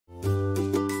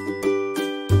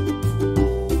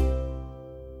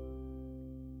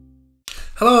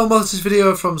Hello and welcome to this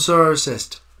video from Sorare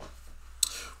Assist.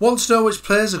 Want to know which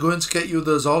players are going to get you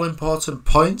those all important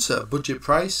points at a budget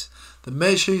price? Then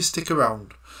make sure you stick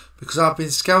around, because I've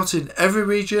been scouting every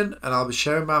region and I'll be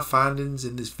sharing my findings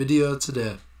in this video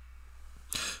today.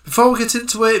 Before we get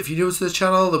into it, if you're new to the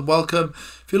channel, then welcome.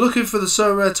 If you're looking for the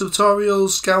Sorare tutorials,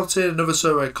 scouting and other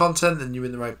Sorare content, then you're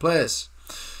in the right place.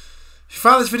 If you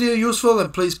found this video useful, then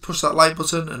please push that like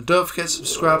button and don't forget to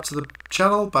subscribe to the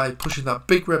channel by pushing that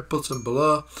big red button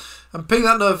below and ping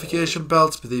that notification bell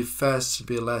to be the first to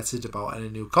be alerted about any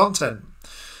new content.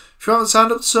 If you haven't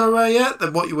signed up to Sorare yet,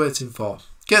 then what are you waiting for?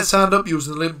 Get signed up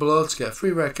using the link below to get a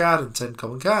free rare card and 10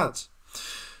 common cards.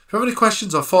 If you have any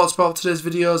questions or thoughts about today's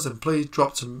videos, then please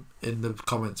drop them in the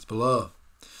comments below.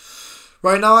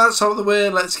 Right, now that's out of the way,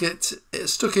 let's get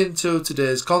stuck into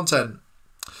today's content.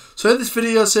 So in this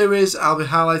video series, I'll be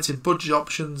highlighting budget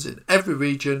options in every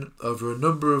region over a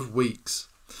number of weeks.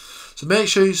 So make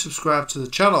sure you subscribe to the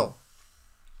channel.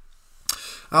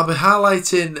 I'll be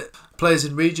highlighting players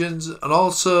in regions and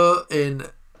also in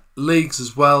leagues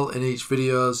as well in each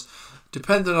videos,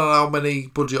 depending on how many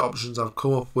budget options I've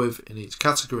come up with in each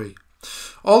category.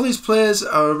 All these players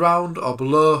are around or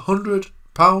below £100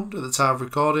 at the time of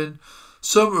recording.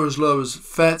 Some are as low as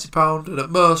 £30 and at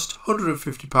most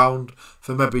 £150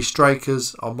 for maybe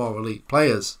strikers or more elite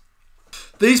players.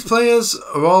 These players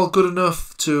are all good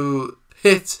enough to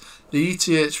hit the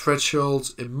ETH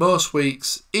thresholds in most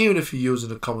weeks, even if you're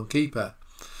using a common keeper.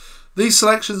 These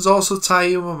selections also tie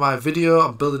in with my video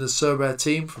on building a Sorare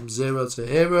team from zero to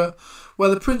hero, where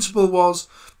the principle was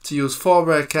to use 4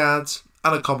 rare cards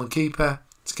and a common keeper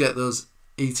to get those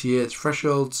ETH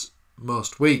thresholds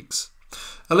most weeks.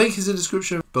 A link is in the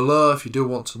description below if you do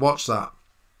want to watch that.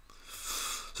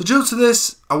 So due to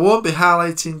this, I won't be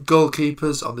highlighting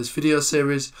goalkeepers on this video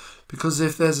series, because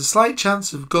if there's a slight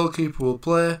chance of goalkeeper will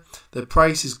play, their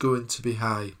price is going to be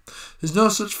high. There's no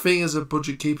such thing as a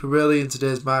budget keeper really in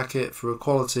today's market for a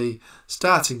quality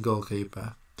starting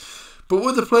goalkeeper. But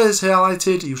with the players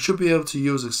highlighted, you should be able to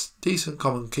use a decent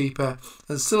common keeper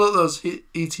and still at those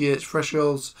ETH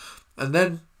thresholds, and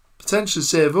then potentially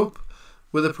save up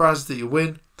with the prize that you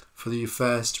win for your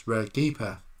first rare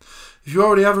keeper. If you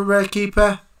already have a rare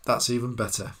keeper, that's even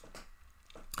better.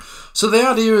 So the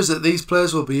idea is that these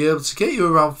players will be able to get you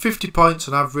around 50 points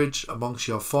on average amongst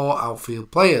your 4 outfield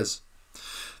players.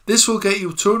 This will get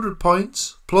you 200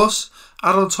 points, plus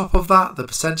add on top of that the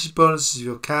percentage bonuses of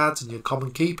your cards and your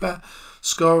common keeper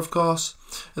score, of course,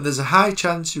 and there's a high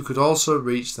chance you could also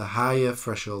reach the higher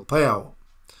threshold payout.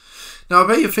 Now I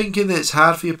bet you're thinking that it's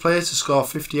hard for your player to score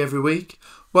 50 every week.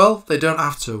 Well, they don't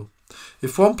have to.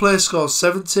 If one player scores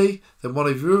 70, then one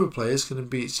of your other players can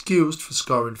be excused for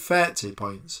scoring 30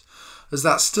 points, as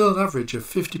that's still an average of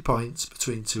 50 points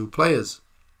between 2 players.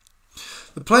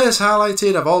 The players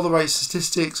highlighted have all the right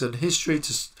statistics and history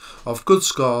of good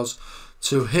scores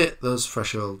to hit those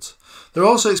thresholds. They're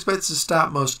also expected to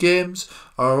start most games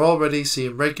or are already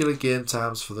seeing regular game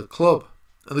times for the club.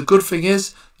 And the good thing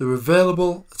is, they're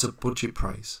available at a budget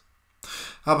price.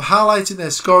 I'm highlighting their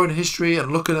scoring history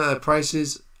and looking at their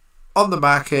prices on the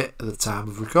market at the time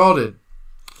of recording.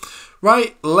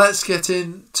 Right, let's get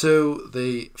into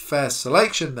the first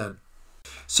selection then.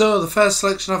 So the first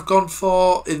selection I've gone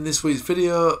for in this week's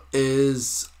video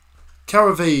is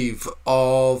Karaviv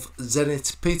of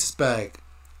Zenit Petersburg.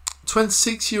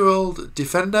 26-year-old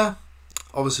defender,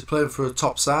 obviously playing for a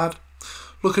top side.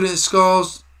 Looking at his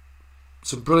scores,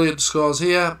 some brilliant scores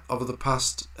here over the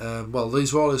past, well,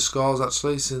 these were all his scores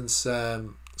actually since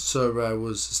Sorare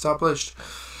was established.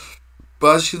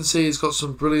 But as you can see, he's got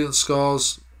some brilliant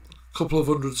scores, a couple of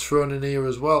hundreds thrown in here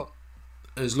as well.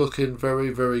 And he's looking very,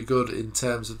 very good in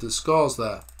terms of the scores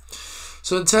there.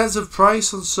 So in terms of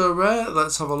price on Sorare,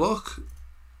 let's have a look.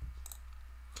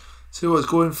 See what it's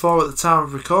going for at the time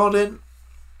of recording.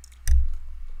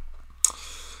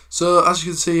 So as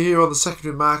you can see here on the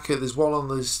secondary market, there's one on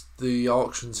the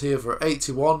auctions here for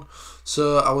 81.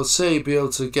 So I would say you'd be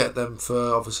able to get them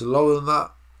for obviously lower than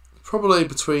that. Probably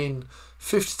between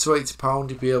 £50 to £80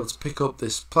 you'd be able to pick up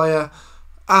this player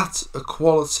at a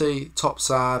quality top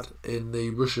side in the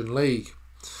Russian League.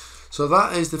 So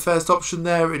that is the first option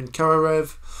there in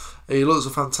Karaviv. He looks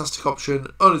a fantastic option,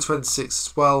 only 26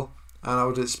 as well, and I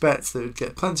would expect that he would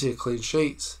get plenty of clean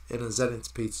sheets in a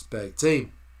Zenit Petersburg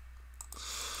team.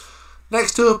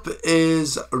 Next up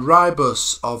is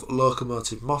Rybus of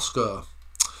Lokomotiv Moscow.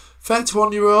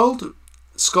 31-year-old,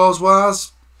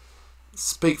 scores-wise,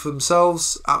 speak for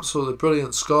themselves, absolutely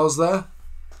brilliant scores there.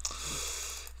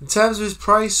 In terms of his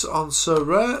price on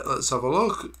Sorare, let's have a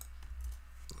look.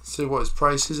 See what his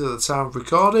price is at the time of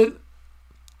recording.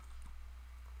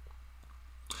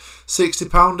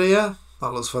 £60 here.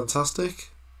 That looks fantastic.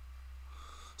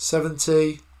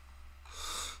 70.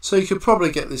 So you could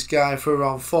probably get this guy for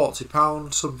around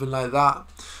 £40, something like that,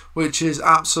 which is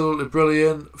absolutely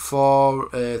brilliant for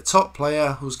a top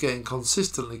player who's getting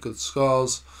consistently good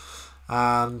scores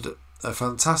and a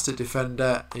fantastic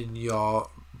defender in your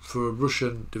for a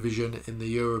Russian division in the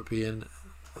European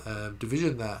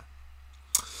division there.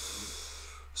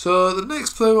 So the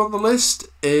next player on the list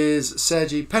is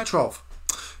Sergei Petrov.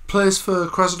 Plays for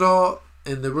Krasnodar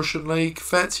in the Russian League,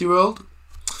 30-year-old.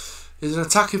 He's an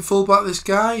attacking fullback, this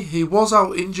guy. He was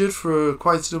out injured for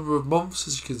quite a number of months,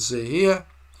 as you can see here.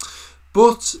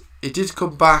 But he did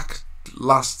come back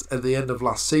at the end of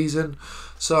last season.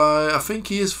 So I think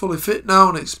he is fully fit now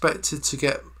and expected to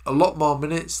get a lot more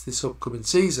minutes this upcoming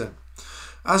season.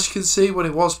 As you can see, when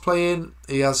he was playing,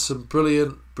 he has some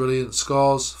brilliant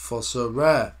scores for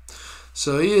Sorare.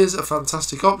 So he is a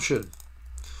fantastic option.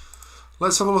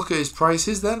 Let's have a look at his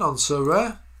prices then on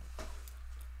Sorare.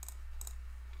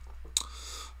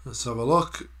 Let's have a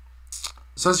look.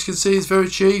 So as you can see, he's very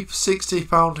cheap,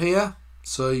 £60 here.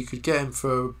 So you could get him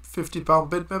for a £50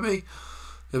 bid maybe.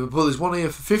 If we put this one here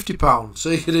for £50, so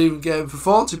you could even get him for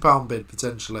 £40 bid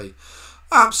potentially.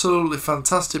 Absolutely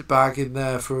fantastic bag in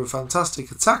there for a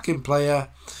fantastic attacking player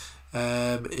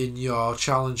in your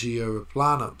Challenger Europe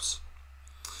lineups.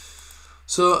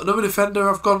 So another defender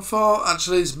I've gone for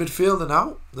actually is midfielder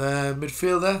now.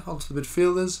 Midfielder, onto the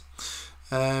midfielders,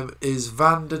 is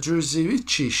Van der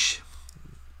Druzevicic.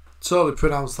 Totally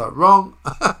pronounced that wrong.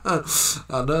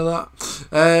 I know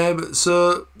that.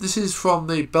 So this is from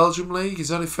the Belgium League.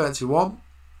 He's only 31.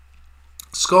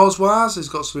 Scores wise, he's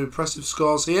got some impressive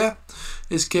scores here.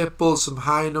 He's capable of some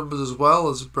high numbers as well,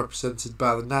 as represented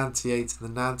by the 98 and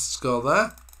the 90 score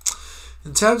there.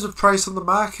 In terms of price on the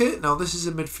market, now this is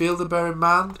a midfielder, bear in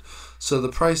mind, so the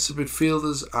price of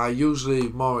midfielders are usually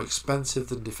more expensive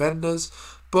than defenders,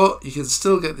 but you can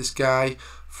still get this guy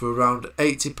for around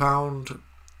 £80,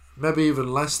 maybe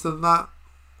even less than that,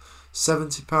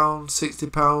 £70,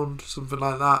 £60, something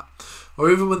like that. Or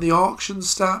even when the auctions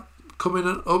start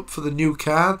coming up for the new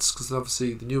cards, because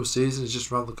obviously the new season is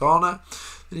just around the corner,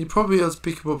 then you probably have to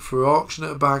pick him up for auction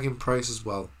at a bargain price as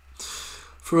well.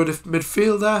 For a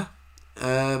midfielder,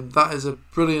 that is a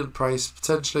brilliant price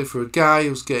potentially for a guy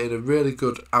who's getting a really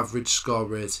good average score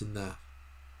rating there.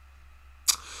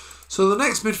 So the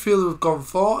next midfielder we've gone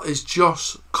for is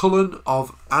Josh Cullen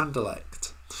of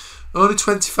Anderlecht. Only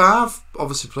 25,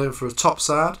 obviously playing for a top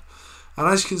side. And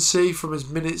as you can see from his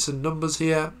minutes and numbers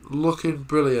here, looking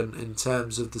brilliant in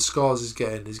terms of the scores he's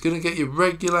getting. He's going to get you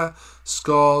regular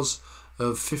scores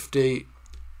of 50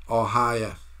 or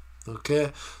higher.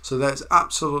 Okay, so that's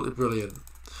absolutely brilliant.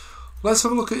 Let's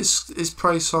have a look at his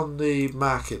price on the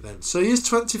market then. So he is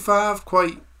 25,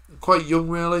 quite young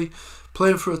really,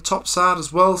 playing for a top side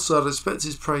as well, so I'd expect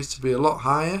his price to be a lot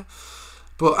higher.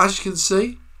 But as you can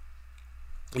see,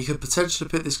 you could potentially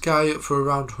pick this guy up for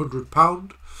around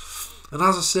 £100. And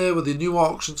as I say, with the new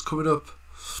auctions coming up,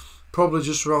 probably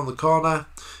just around the corner,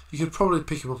 you could probably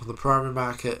pick him up on the primary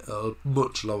market at a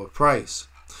much lower price.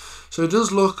 So it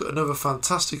does look another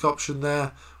fantastic option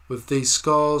there with these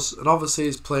scores, and obviously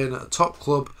he's playing at a top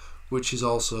club, which is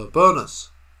also a bonus.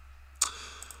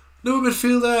 Another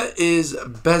midfielder is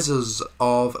Bezos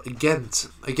of Ghent.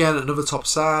 Again, another top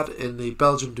side in the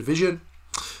Belgium division.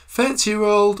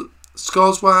 30-year-old,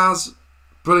 scores wise,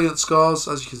 brilliant scores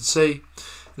as you can see.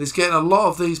 And he's getting a lot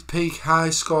of these peak high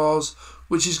scores,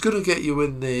 which is going to get you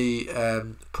in the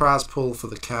prize pool for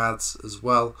the cards as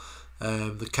well.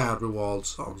 The card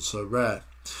rewards on Sorare.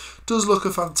 Does look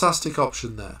a fantastic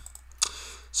option there.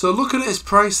 So looking at his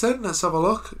price then, let's have a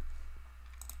look.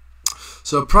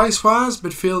 So price wise,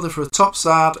 midfielder for a top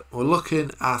side, we're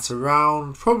looking at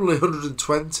around probably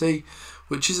 120,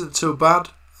 which isn't too bad,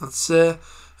 I'd say.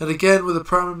 And again, with the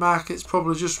primary market, it's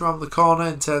probably just around the corner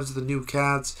in terms of the new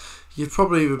cards. You'd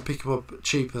probably even pick him up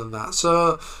cheaper than that.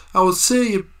 So I would say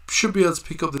you should be able to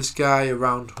pick up this guy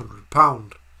around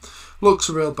 £100. Looks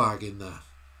a real bargain there.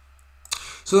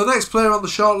 So the next player on the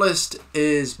shortlist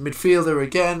is midfielder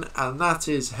again, and that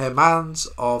is Hermans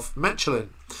of Mechelen.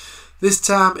 This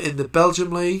time in the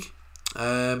Belgium League.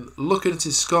 Looking at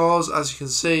his scores, as you can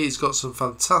see, he's got some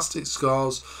fantastic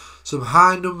scores. Some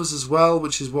high numbers as well,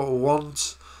 which is what we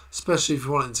want, especially if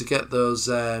you're wanting to get those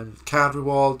card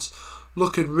rewards.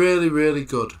 Looking really, really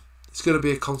good. He's going to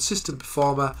be a consistent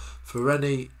performer for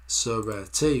any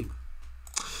Sorare team.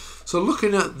 So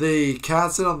looking at the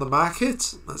cards then on the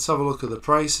market, let's have a look at the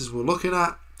prices we're looking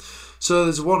at. So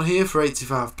there's one here for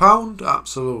 £85,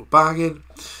 absolute bargain.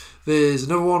 There's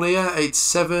another one here,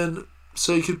 87,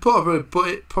 So you could probably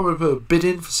put a bid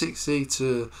in for £60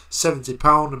 to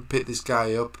 £70 and pick this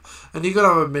guy up. And you're going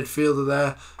to have a midfielder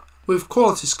there with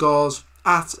quality scores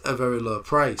at a very low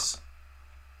price.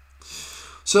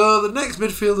 So the next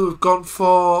midfielder we've gone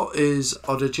for is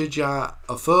Odejija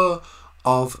Ofo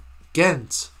of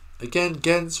Ghent. Again,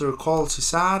 Ghent are a quality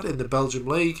side in the Belgium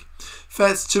League.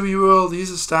 32-year-old,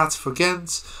 he's a starter for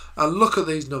Ghent. And look at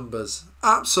these numbers.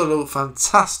 Absolute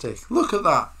fantastic. Look at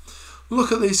that.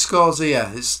 Look at these scores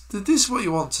here. This is what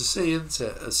you want to see, isn't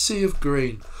it? A sea of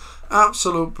green.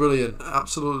 Absolute brilliant.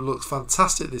 Absolutely looks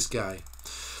fantastic, this guy.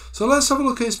 So let's have a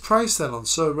look at his price then on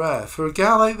Sorare. For a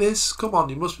guy like this, come on,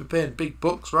 you must be paying big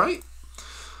bucks, right?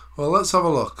 Well, let's have a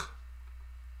look.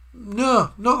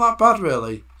 No, not that bad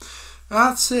really.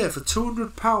 I'd say for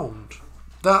 £200,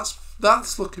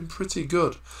 that's looking pretty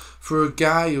good. For a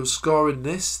guy who's scoring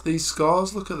these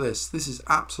scores, look at this. This is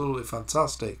absolutely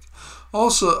fantastic.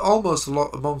 Also, almost a lot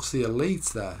amongst the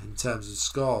elites there in terms of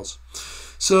scores.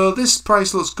 So this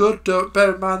price looks good.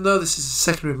 Bear in mind though, this is a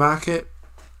secondary market.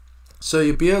 So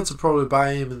you'll be able to probably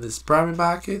buy him in this primary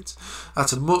market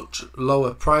at a much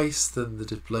lower price than the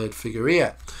displayed figure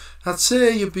here. I'd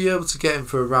say you'll be able to get him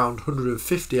for around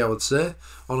 150, I would say,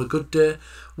 on a good day,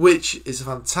 which is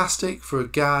fantastic for a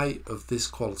guy of this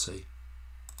quality.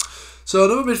 So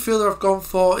another midfielder I've gone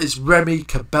for is Remy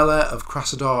Kabela of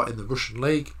Krasnodar in the Russian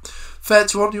League.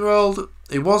 31-year-old,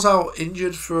 he was out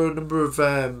injured for a number of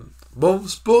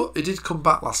months, but he did come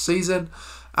back last season,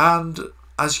 and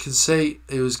as you can see,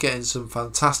 he was getting some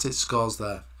fantastic scores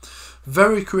there.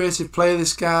 Very creative player,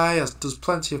 this guy, does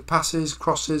plenty of passes,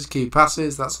 crosses, key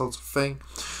passes, that sort of thing.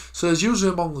 So he's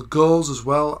usually among the goals as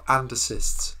well and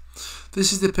assists.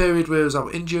 This is the period where he was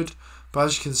out injured, but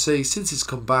as you can see, since he's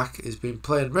come back, he's been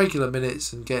playing regular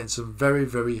minutes and getting some very,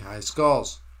 very high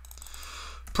scores.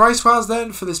 Price-wise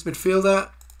then for this midfielder,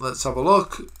 let's have a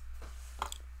look.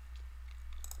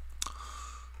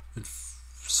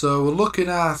 So we're looking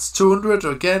at 200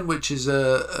 again, which is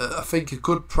I think a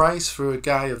good price for a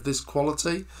guy of this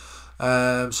quality.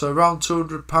 So around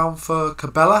 £200 for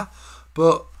Kabela,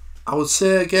 but I would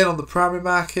say again on the primary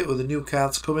market with the new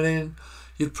cards coming in,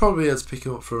 you'd probably be able to pick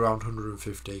him up for around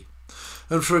 150.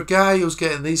 And for a guy who's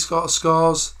getting these sort of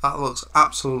scores, that looks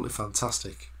absolutely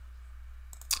fantastic.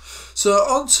 So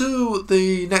on to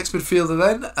the next midfielder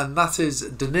then, and that is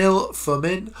Danil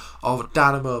Fomin of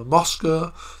Dynamo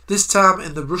Moscow. This time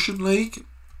in the Russian League.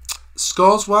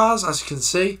 Scores wise, as you can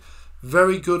see,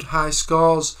 very good high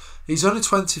scores. He's only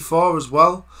 24 as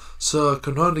well, so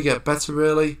can only get better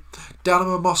really.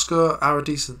 Dynamo Moscow are a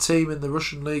decent team in the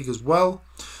Russian League as well.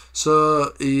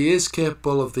 So he is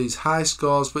capable of these high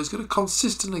scores, but he's going to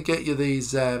consistently get you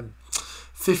these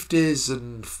 50s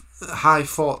and high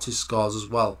 40s scores as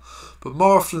well. But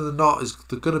more often than not,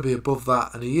 they're going to be above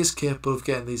that, and he is capable of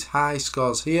getting these high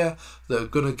scores here that are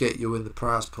going to get you in the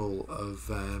prize pool of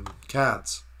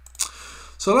cards.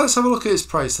 So let's have a look at his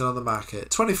price then on the market.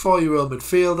 24-year-old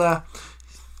midfielder.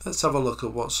 Let's have a look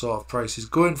at what sort of price he's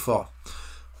going for.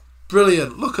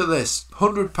 Brilliant. Look at this.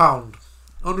 £100.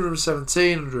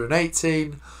 117,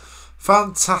 118.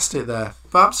 Fantastic there.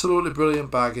 Absolutely brilliant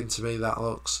bargain to me, that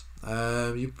looks.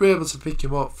 You'd be able to pick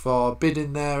him up for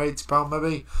bidding there, £80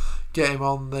 maybe. Get him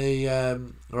on the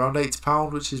around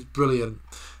 £80, which is brilliant.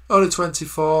 Only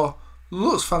 24.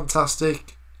 Looks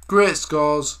fantastic. Great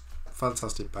scores.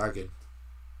 Fantastic bargain.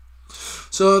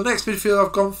 So next midfielder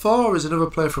I've gone for is another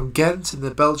player from Ghent in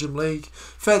the Belgium League.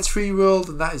 33-year-old,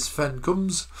 and that is Sven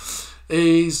Gums.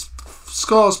 His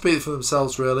scores speak for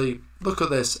themselves really. Look at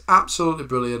this, absolutely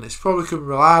brilliant. It's probably can be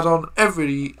relied on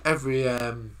every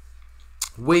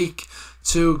week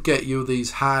to get you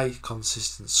these high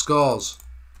consistent scores.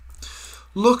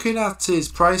 Looking at his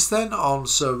price then on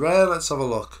Sorare, let's have a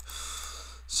look.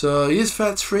 So he is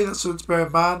 33, that's something to bear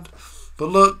in mind. But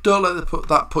look, don't let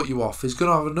that put you off. He's going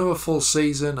to have another full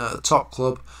season at a top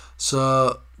club.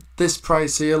 So this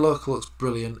price here, look, looks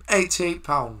brilliant.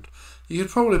 £88. You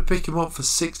could probably pick him up for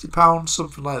 £60,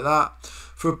 something like that.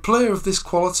 For a player of this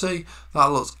quality,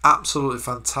 that looks absolutely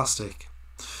fantastic.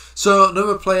 So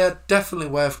another player definitely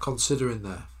worth considering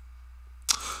there.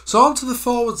 So on to the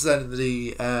forwards then in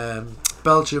the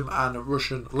Belgium and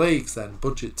Russian leagues then,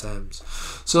 budget terms.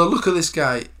 So look at this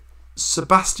guy,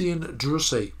 Sebastian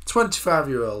Drussi,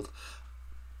 25-year-old.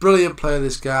 Brilliant player,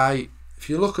 this guy. If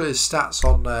you look at his stats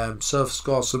on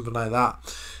SurfScore, something like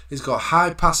that, he's got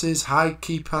high passes, high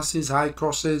key passes, high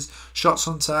crosses, shots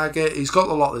on target. He's got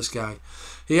a lot, this guy.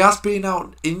 He has been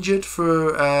out injured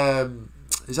for...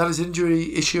 he's had his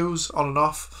injury issues on and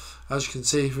off. As you can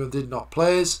see, he did not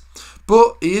play.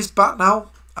 But he is back now.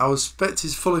 I would expect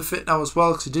he's fully fit now as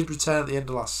well, because he did return at the end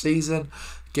of last season,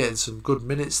 getting some good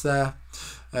minutes there.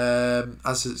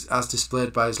 as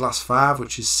displayed by his last 5,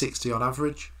 which is 60 on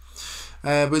average.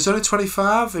 But it's only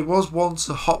 25. He was once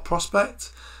a hot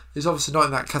prospect. He's obviously not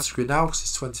in that category now because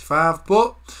he's 25,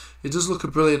 but he does look a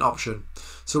brilliant option.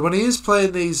 So when he is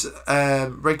playing these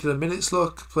regular minutes,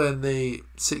 playing the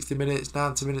 60 minutes,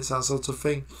 90 minutes, that sort of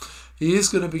thing, he is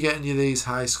going to be getting you these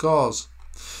high scores.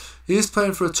 He is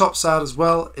playing for a top side as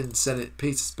well in Zenit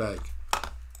Petersburg.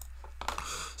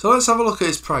 So let's have a look at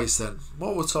his price then.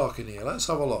 What we're talking here, let's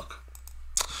have a look.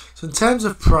 So in terms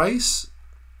of price,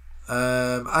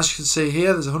 as you can see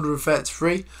here, there's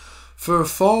 133. For a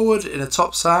forward in a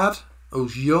top side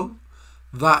who's young,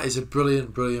 that is a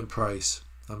brilliant, brilliant price.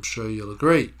 I'm sure you'll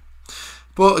agree.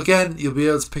 But again, you'll be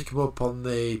able to pick him up on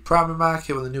the primary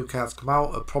market when the new cards come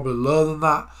out, at probably lower than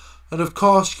that. And of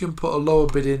course, you can put a lower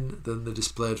bid in than the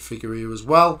displayed figure here as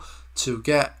well to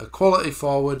get a quality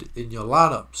forward in your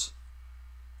lineups.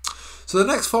 So the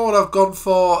next forward I've gone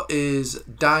for is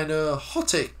Dino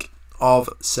Hotic of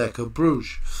Cercle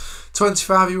Bruges.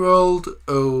 25-year-old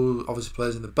who obviously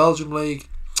plays in the Belgium League,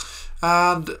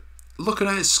 and looking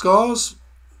at his scores,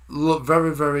 look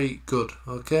very, very good.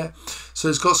 Okay, so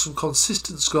he's got some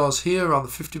consistent scores here around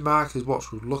the 50 mark is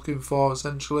what we're looking for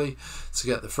essentially to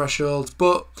get the threshold,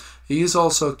 but he is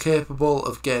also capable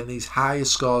of getting these higher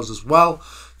scores as well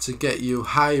to get you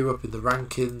higher up in the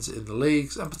rankings in the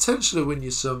leagues and potentially win you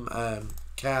some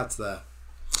cards there.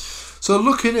 So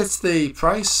looking at the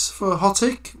price for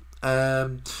Hotic,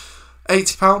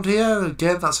 £80 here.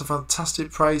 Again, that's a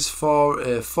fantastic price for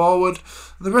a forward.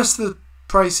 And the rest of the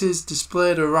prices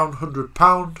displayed are around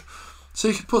 £100. So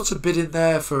you can put a bid in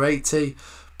there for 80.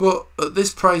 But at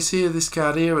this price here, this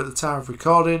card here at the time of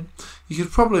recording, you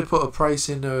could probably put a price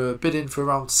in, a bid in for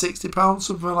around £60,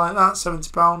 something like that,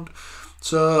 £70.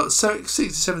 So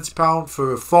 £60, £70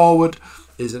 for a forward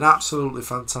is an absolutely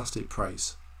fantastic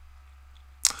price.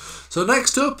 So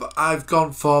next up, I've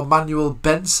gone for Manuel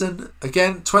Benson.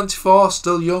 Again, 24,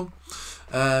 still young.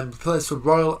 Plays for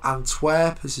Royal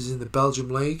Antwerp. This is in the Belgium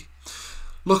League.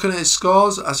 Looking at his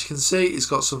scores, as you can see, he's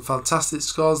got some fantastic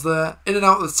scores there. In and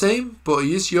out of the team, but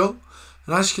he is young.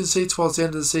 And as you can see, towards the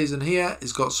end of the season here,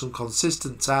 he's got some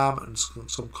consistent time and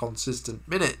some consistent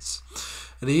minutes.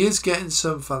 And he is getting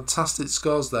some fantastic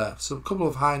scores there. So a couple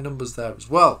of high numbers there as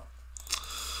well.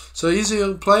 So he's a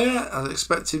young player. I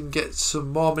expect him to get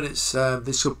some more minutes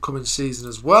this upcoming season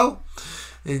as well.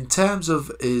 In terms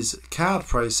of his card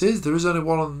prices, there is only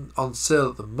one on sale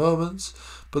at the moment,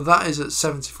 but that is at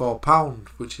 £74,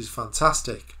 which is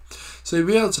fantastic. So you'll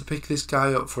be able to pick this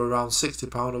guy up for around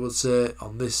 £60, I would say,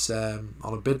 on this on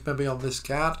a bid maybe on this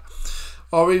card,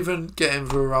 or even get him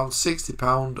for around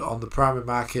 £60 on the primary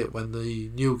market when the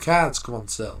new cards come on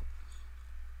sale.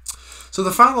 So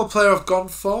the final player I've gone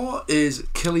for is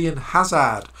Kylian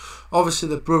Hazard, obviously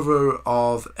the brother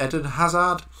of Eden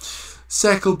Hazard.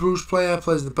 Cercle Bruges player,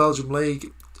 plays in the Belgium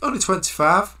League, only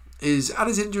 25. He's had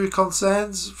his injury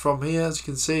concerns from here, as you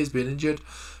can see, he's been injured,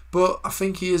 but I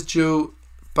think he is due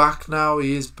back now.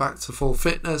 He is back to full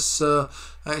fitness, so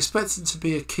I expect him to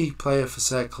be a key player for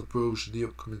Cercle Bruges in the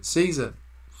upcoming season.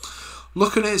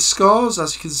 Looking at his scores,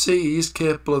 as you can see, he is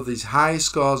capable of these high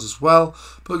scores as well,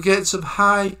 but getting some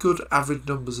high, good average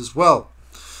numbers as well.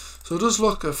 So it does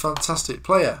look a fantastic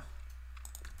player.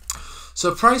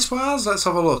 So price-wise, let's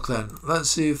have a look then. Let's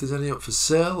see if there's any up for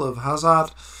sale of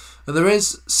Hazard. And there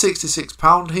is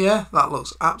 £66 here. That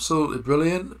looks absolutely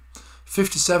brilliant.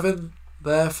 57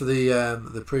 there for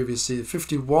the previous season.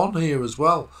 51 here as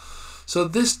well. So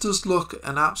this does look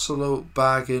an absolute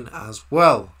bargain as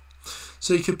well.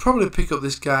 So you could probably pick up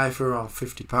this guy for around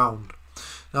 £50.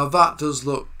 Now that does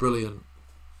look brilliant.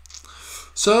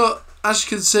 So as you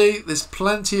can see, there's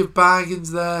plenty of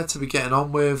bargains there to be getting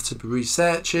on with, to be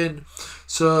researching.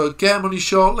 So get them on your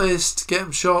shortlist, get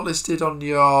them shortlisted on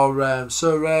your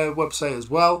Sorare website as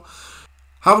well.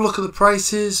 Have a look at the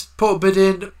prices, put a bid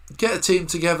in, get a team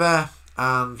together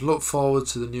and look forward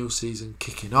to the new season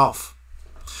kicking off.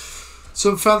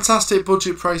 Some fantastic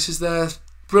budget prices there,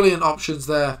 brilliant options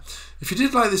there. If you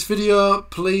did like this video,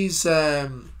 please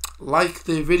like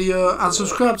the video and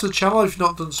subscribe to the channel if you've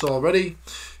not done so already.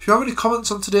 If you have any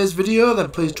comments on today's video, then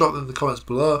please drop them in the comments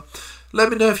below. Let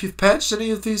me know if you've purchased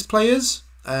any of these players,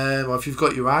 or if you've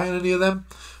got your eye on any of them.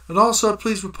 And also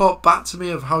please report back to me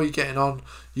of how you're getting on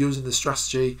using the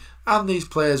strategy and these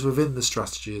players within the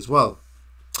strategy as well.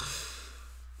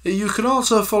 You can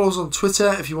also follow us on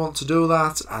Twitter if you want to do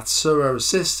that, at Sorare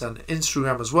Assist, and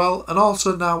Instagram as well, and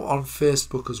also now on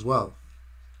Facebook as well.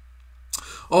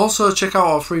 Also check out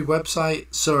our free website,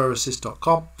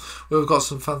 sorareassist.com, where we've got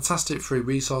some fantastic free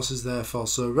resources there for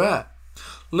Sorare.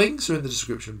 Links are in the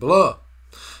description below.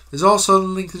 There's also a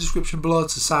link in the description below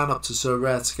to sign up to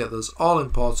Sorare to get those all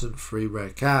important free rare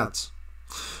cards.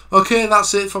 Okay,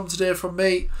 that's it from today from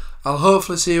me. I'll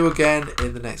hopefully see you again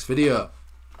in the next video.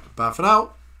 Bye for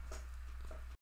now.